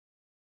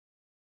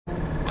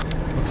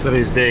What's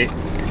today's date?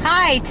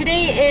 Hi,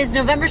 today is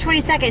November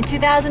 22nd,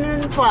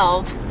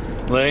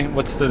 2012. Lay,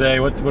 what's today?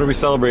 What are we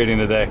celebrating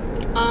today?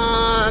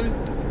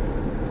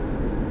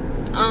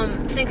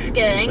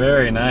 Thanksgiving.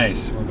 Very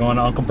nice. We're going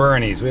to Uncle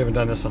Bernie's. We haven't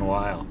done this in a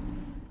while.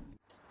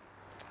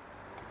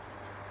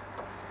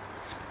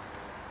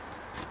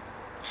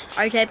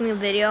 Are you typing a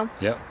video?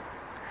 Yep.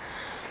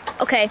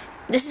 Okay,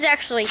 this is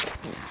actually...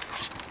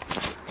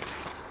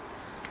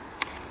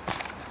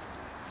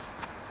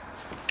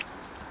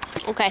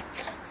 Okay,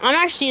 I'm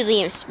actually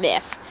Liam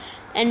Smith,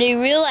 and they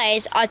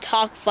realize I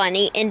talk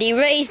funny, and they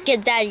realize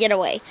get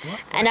away.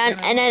 And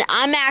then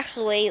I'm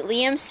actually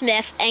Liam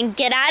Smith, and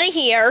get out of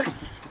here.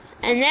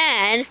 And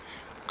then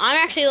I'm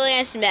actually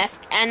Liam Smith,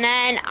 and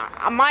then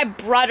my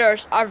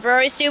brothers are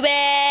very stupid.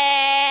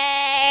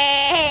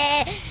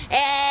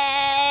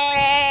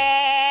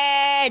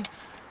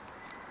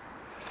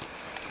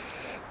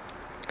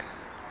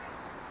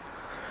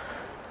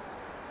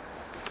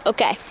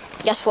 Okay,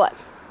 guess what?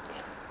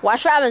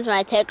 Watch what happens when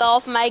I take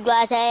off my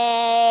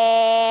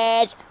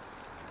glasses.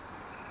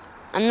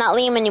 I'm not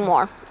Liam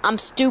anymore. I'm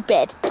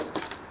stupid.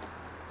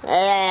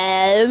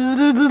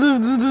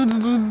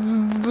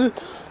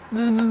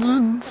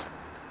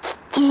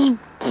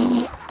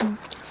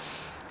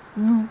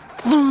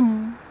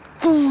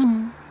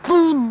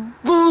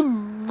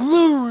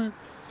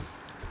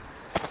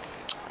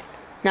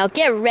 Now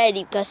get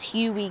ready, because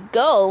here we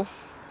go.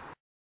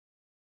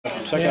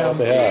 Check out what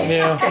they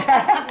have.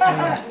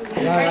 Yeah.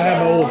 I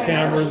have old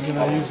cameras and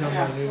I use them when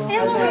I do them. Hey,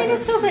 Lorraine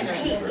is so good.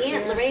 Hey,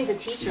 Aunt Lorraine's a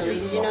teacher. Did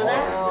you know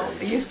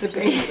that? It used to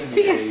be.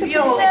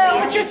 No,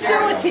 but you're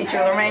still a teacher,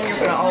 Lorraine. You're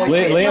going to always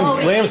be.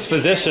 Liam's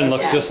physician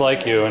looks just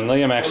like you, and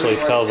Liam actually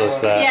tells us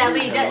that. Yeah,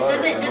 Lee,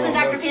 doesn't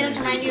Dr. Pants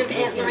remind you of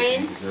Aunt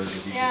Lorraine?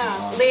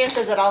 Yeah. Liam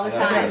says it all the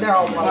time. They're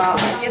all, well,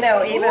 you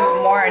know, even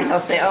Warren, he'll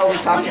say, oh, we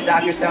talked to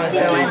Dr.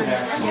 So-and-so, and,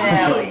 you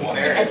know,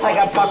 it's like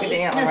I'm talking to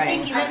Aunt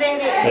Lorraine.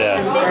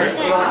 Yeah.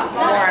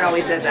 Warren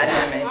always says that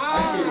to me.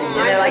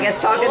 You know, like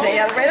it's talking to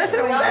Aunt Lorraine. I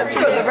said, well, that's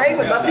true. Lorraine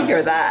would love to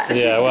hear that.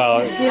 Yeah,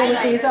 well, Do you know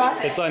what these are?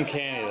 it's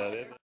uncanny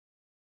though.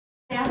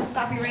 Yeah, this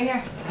coffee right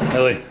here.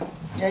 Lily.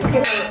 Yeah,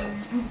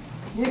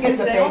 you get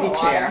the baby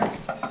chair.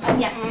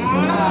 Yes. Baby,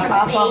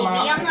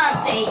 I'm not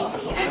a baby.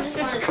 I just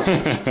want to...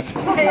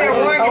 Hey,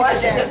 Warren, I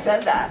shouldn't have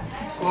said that.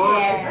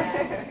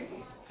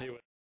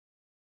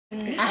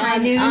 High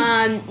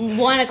noon.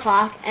 1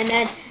 o'clock, and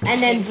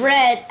then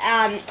bread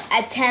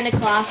at 10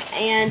 o'clock,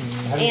 and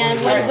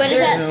what is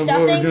that,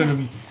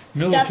 stuffing?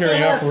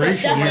 Military operation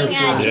Stuffing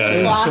at 2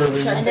 o'clock,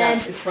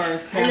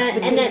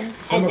 and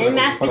then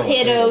mashed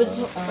potatoes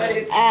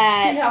I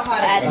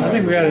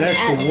think we got an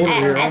extra water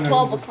here. at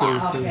 12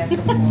 o'clock.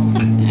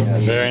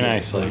 Very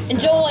nicely.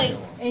 Enjoy.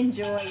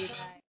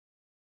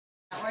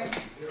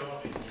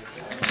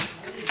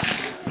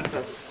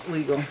 That's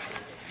legal.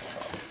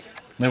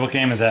 Now, what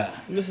game is that?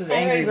 This is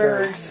Angry Angry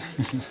Birds.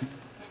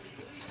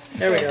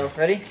 There we go.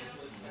 Ready?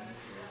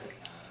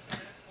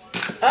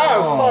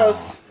 Oh,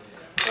 close.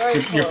 Very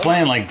You're close.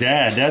 playing like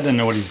Dad. Dad doesn't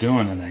know what he's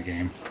doing in that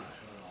game.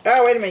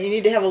 Oh, wait a minute. You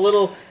need to have a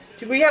little...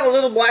 Do we have a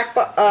little black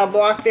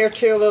block there,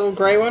 too? A little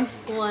gray one?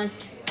 One.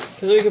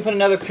 Because we can put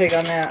another pig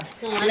on that.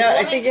 One. No,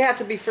 I think you have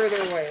to be further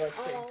away. Let's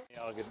see.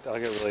 I'll get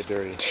really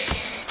dirty.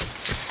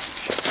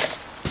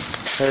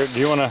 Here, do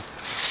you wanna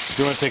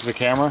take the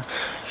camera?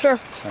 Sure.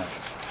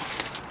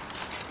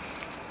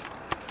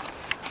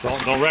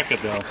 Don't wreck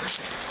it though.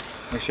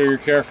 Make sure you're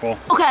careful.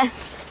 Okay.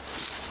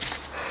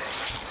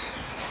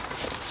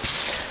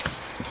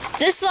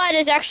 This slide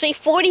is actually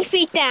 40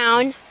 feet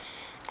down,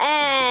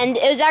 and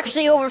it was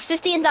actually over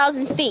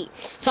 15,000 feet.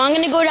 So I'm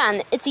going to go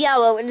down. It's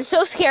yellow, and it's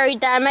so scary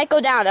that I might go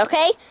down,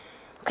 okay?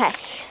 Okay.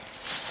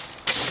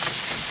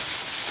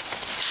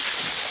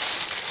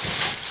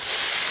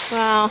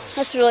 Wow,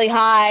 that's really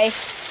high. It's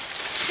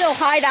so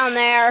high down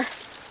there.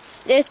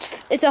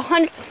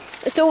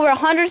 It's over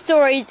 100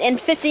 stories and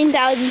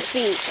 15,000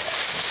 feet.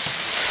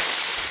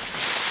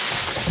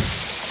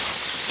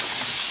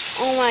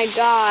 Oh my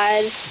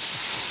god.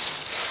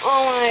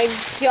 Oh my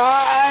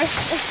gosh.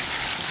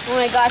 Oh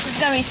my gosh, it's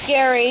gonna be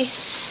scary.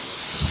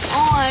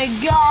 Oh my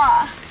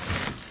god.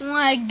 Oh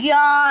my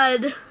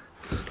god.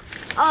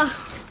 Oh.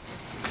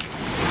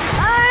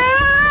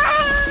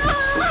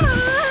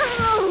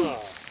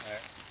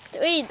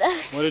 Wait.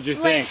 What did you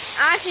think?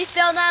 I actually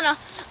fell down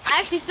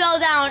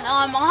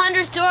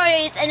 100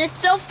 stories, and it's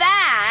so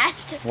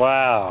fast.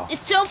 Wow.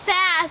 It's so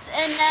fast,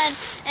 and then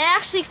it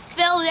actually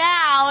fell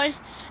down,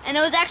 and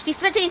it was actually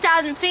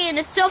 15,000 feet, and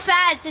it's so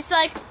fast. It's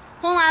like,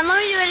 hold on, let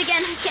me do it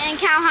again and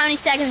count how many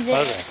seconds it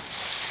is.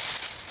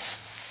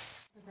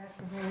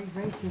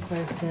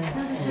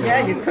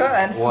 Yeah, you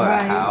could. What,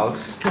 a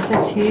house? This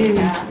is huge.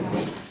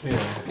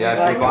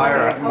 Yeah, if you buy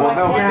her, well,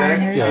 no, but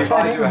if she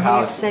buys you a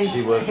house,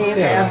 she lives in it.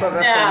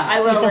 Yeah, I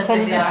will live Put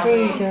it in the there.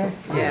 freezer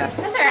Yeah.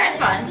 That's alright,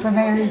 fun. for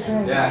Mary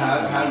Bird. Yeah,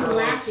 have her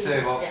like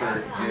save up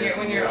for years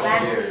and years.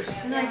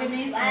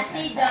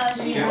 Lassie does.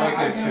 Get like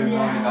a $2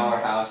 million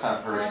house,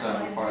 have her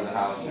second part of the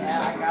house and your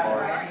second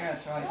part. Yeah,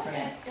 it's really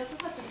pretty.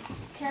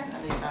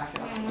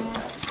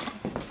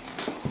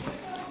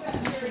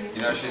 You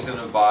You know, she's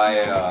gonna buy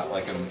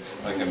like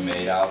a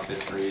maid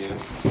outfit for you.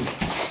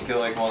 Get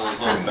like one of those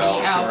little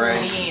bells for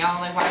it. I'm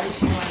like, why does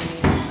she want to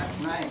use that?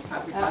 That's nice.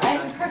 Happy birthday.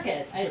 I'm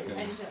crooked. I did it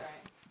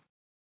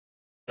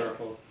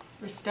right.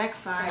 Respect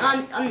fire.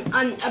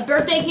 A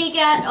birthday cake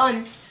at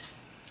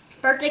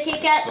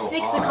So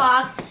 6 hot.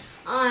 o'clock.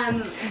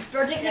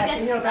 Birthday cake at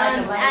 6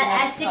 o'clock.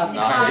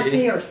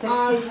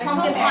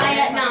 Pumpkin pie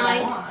at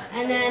 9,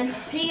 and then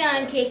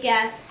pecan cake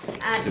at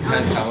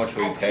Depends how much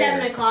we at pay.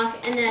 7 o'clock,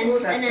 and then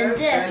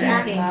this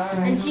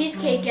and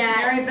cheesecake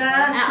at 11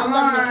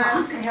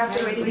 o'clock. We have to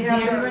sing.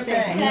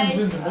 Okay. He's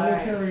in the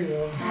military,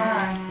 though.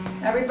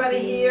 Everybody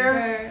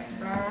here?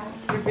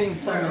 You're being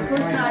so. Who's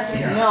not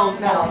here? No.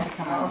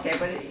 Okay,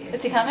 but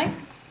Is he coming?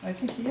 I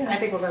think he is. I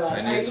think we're gonna.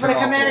 I need to You turn wanna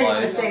off come the in or you wanna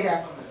lights. stay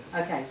there?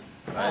 Okay.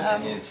 I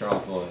need to turn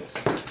off the lights.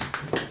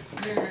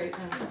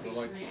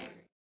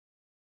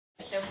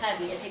 It's so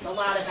heavy. It takes a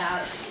lot of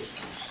batteries.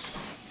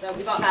 So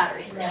we bought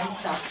batteries for him.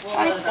 So we'll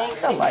I load them.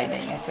 think the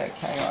lighting is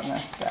okay on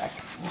this deck.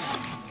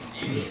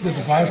 Did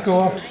the flash go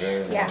off?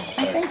 Yeah, I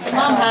think so.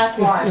 Mom has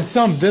one. It's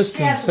some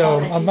distance, so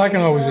I'm not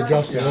gonna always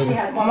adjust it.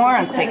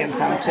 Lauren's taking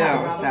some too,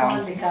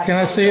 so. Can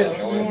I see it?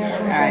 All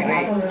right,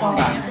 wait, hold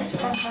on.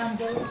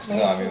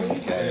 No, I mean, when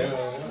you get it.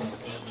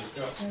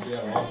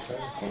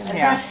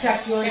 Yeah.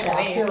 Start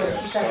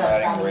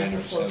adding grid or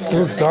It something.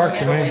 looks dark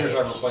to me.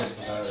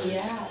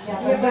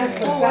 Yeah, but it's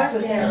still Beth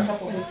was there a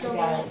couple weeks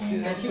ago,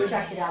 and she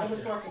checked it out, it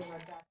was working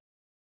right back.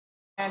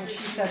 And she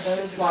said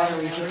those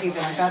wineries are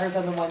even better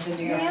than the ones in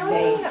New York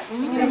State.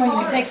 You know, when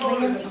you take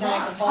Liam to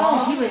Niagara Falls.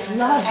 Oh, he would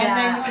love And then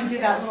that. you can do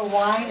that little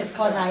wine, it's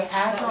called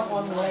Niagara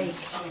on the Lake.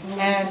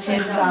 And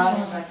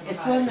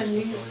it's on the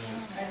New,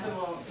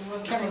 I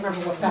can't remember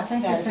what Beth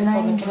said, if it's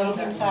on the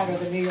Canadian side or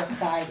the New York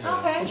side.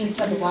 Okay. But she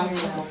said the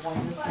wineries were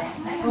wonderful.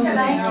 Well,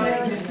 thank you, it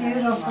was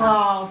beautiful.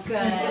 Oh,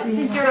 good.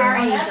 Since you're our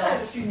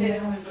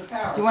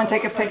angel. Do you want to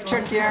take a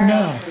picture, Karen?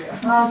 No,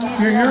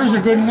 yours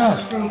are good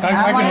enough.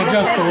 I can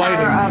adjust the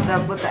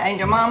lighting. With the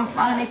angel. Mom,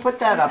 honey, put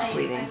that up,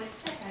 sweetie.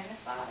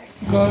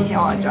 Go-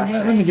 You'll adjust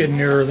Let me get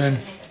nearer then.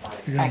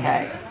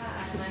 Okay.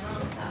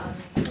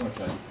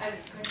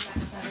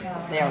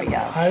 There we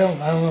go. I don't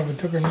know if it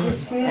took or not.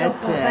 It's beautiful,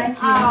 That's it. thank you.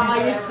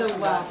 Oh, you're so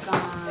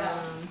welcome.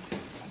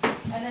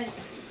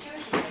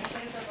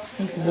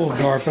 It's a little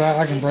dark, but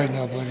I can brighten it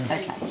up later.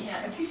 Okay.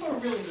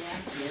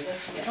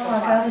 Oh, I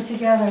got it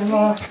together,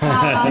 look. Good.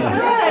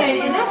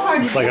 And that's hard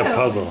to It's like a do.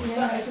 puzzle.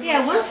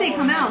 Yeah, once they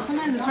come out,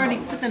 sometimes it's hard to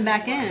put them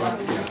back in. Yeah,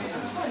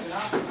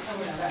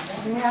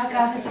 I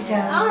got it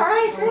together. All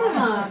right,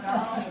 Grandma.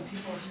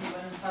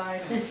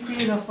 It's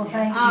beautiful,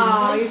 thank you.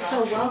 Oh, you're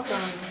so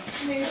welcome.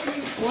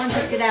 Warren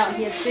took it out.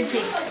 He has good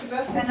taste.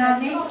 And I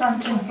need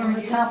something from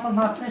the top of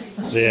my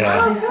Christmas tree.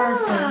 Yeah. It'll be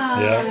perfect.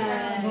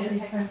 Yeah. It'll be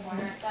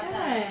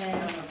perfect.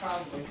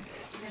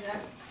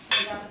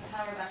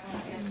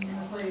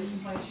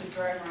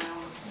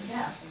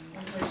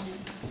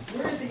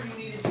 Where is it you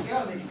needed to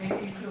go that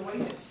maybe you could have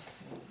waited?